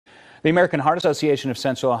The American Heart Association of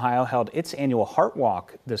Central Ohio held its annual Heart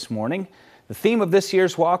Walk this morning. The theme of this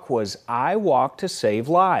year's walk was I Walk to Save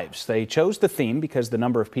Lives. They chose the theme because the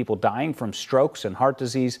number of people dying from strokes and heart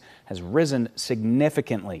disease has risen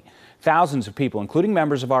significantly. Thousands of people, including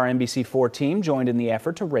members of our NBC4 team, joined in the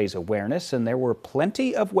effort to raise awareness, and there were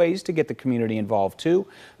plenty of ways to get the community involved too,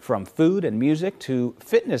 from food and music to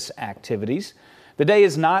fitness activities. The day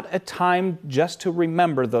is not a time just to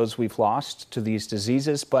remember those we've lost to these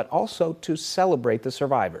diseases, but also to celebrate the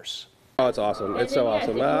survivors. Oh, it's awesome. It's so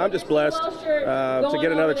awesome. I'm just blessed to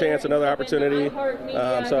get another chance, another opportunity.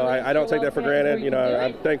 So I don't take that for granted. You know,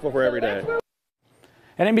 I'm thankful for every day.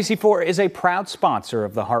 And NBC4 is a proud sponsor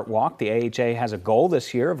of the Heart Walk. The AHA has a goal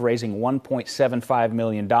this year of raising $1.75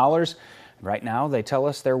 million. Right now, they tell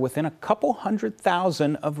us they're within a couple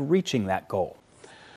 100,000 of reaching that goal.